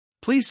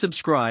Please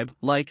subscribe,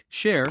 like,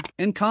 share,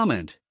 and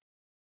comment.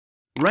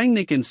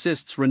 Rangnick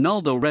insists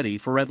Ronaldo ready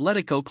for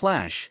Atletico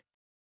clash.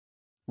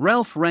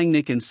 Ralf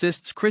Rangnick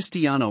insists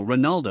Cristiano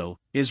Ronaldo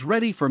is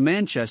ready for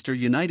Manchester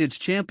United's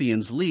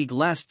Champions League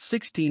last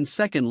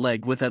 16-second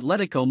leg with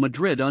Atletico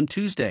Madrid on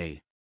Tuesday.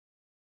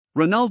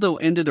 Ronaldo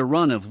ended a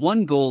run of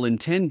 1 goal in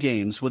 10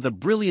 games with a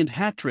brilliant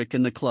hat-trick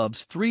in the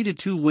club's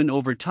 3-2 win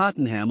over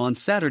Tottenham on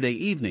Saturday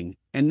evening,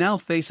 and now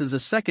faces a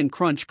second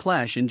crunch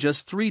clash in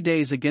just 3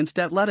 days against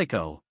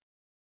Atletico.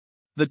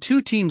 The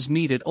two teams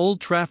meet at Old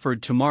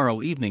Trafford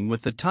tomorrow evening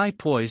with the tie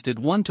poised at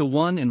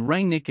 1-1, and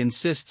Rangnick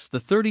insists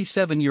the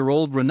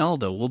 37-year-old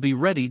Ronaldo will be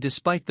ready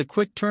despite the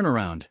quick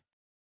turnaround.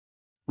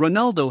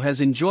 Ronaldo has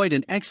enjoyed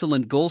an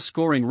excellent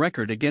goal-scoring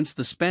record against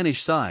the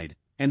Spanish side,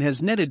 and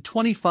has netted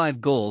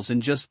 25 goals in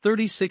just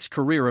 36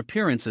 career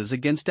appearances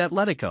against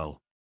Atletico.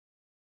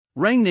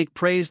 Rangnick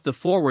praised the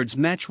forward's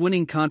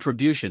match-winning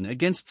contribution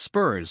against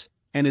Spurs,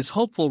 and is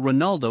hopeful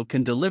Ronaldo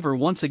can deliver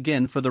once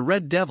again for the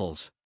Red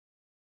Devils.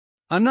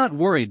 "I'm not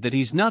worried that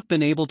he's not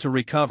been able to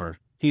recover.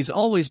 He's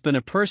always been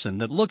a person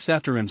that looks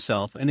after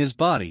himself and his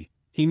body.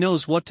 He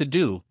knows what to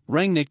do,"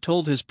 Rangnick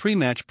told his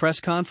pre-match press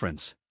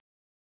conference.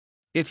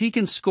 "If he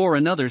can score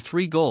another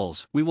 3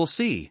 goals, we will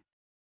see.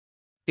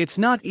 It's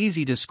not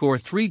easy to score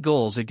 3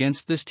 goals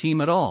against this team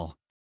at all.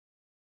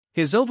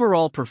 His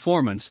overall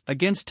performance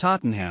against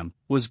Tottenham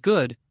was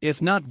good,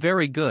 if not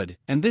very good,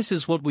 and this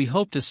is what we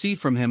hope to see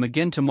from him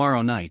again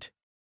tomorrow night."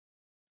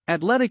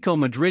 Atletico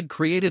Madrid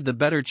created the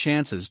better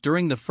chances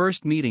during the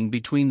first meeting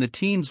between the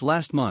teams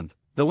last month,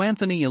 though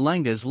Anthony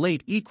Elanga's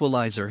late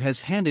equalizer has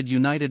handed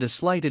United a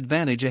slight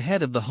advantage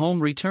ahead of the home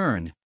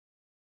return.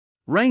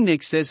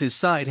 Rangnick says his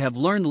side have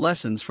learned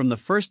lessons from the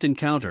first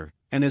encounter,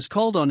 and has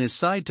called on his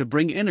side to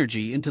bring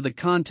energy into the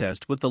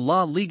contest with the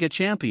La Liga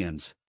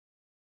champions.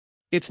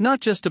 "It's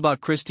not just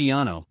about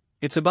Cristiano,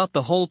 it's about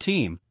the whole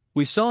team.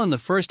 We saw in the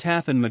first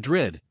half in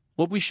Madrid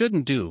what we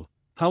shouldn't do,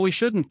 how we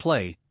shouldn't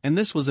play, and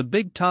this was a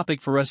big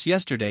topic for us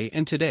yesterday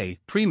and today,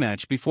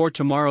 pre-match before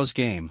tomorrow's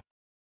game.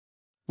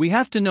 We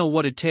have to know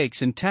what it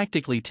takes and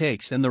tactically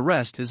takes, and the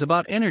rest is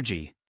about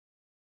energy."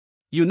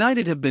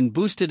 United have been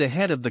boosted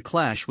ahead of the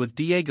clash with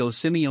Diego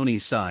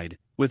Simeone's side,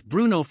 with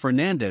Bruno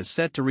Fernandes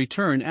set to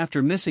return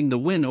after missing the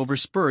win over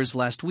Spurs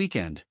last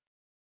weekend.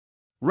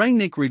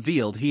 Rangnick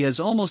revealed he has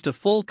almost a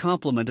full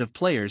complement of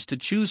players to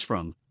choose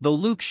from, though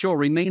Luke Shaw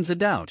remains a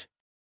doubt.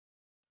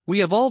 "We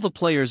have all the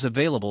players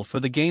available for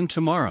the game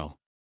tomorrow.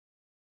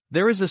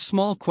 There is a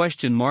small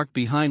question mark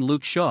behind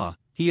Luke Shaw.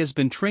 He has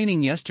been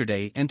training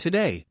yesterday and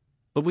today,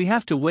 but we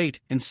have to wait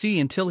and see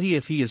until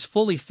if he is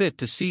fully fit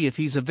to see if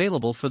he's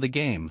available for the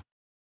game.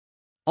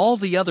 All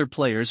the other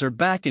players are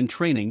back in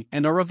training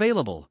and are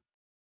available.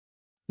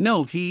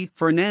 No,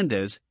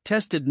 Fernandes,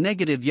 tested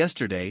negative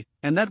yesterday,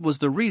 and that was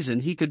the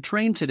reason he could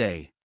train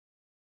today.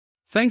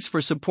 Thanks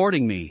for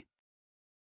supporting me.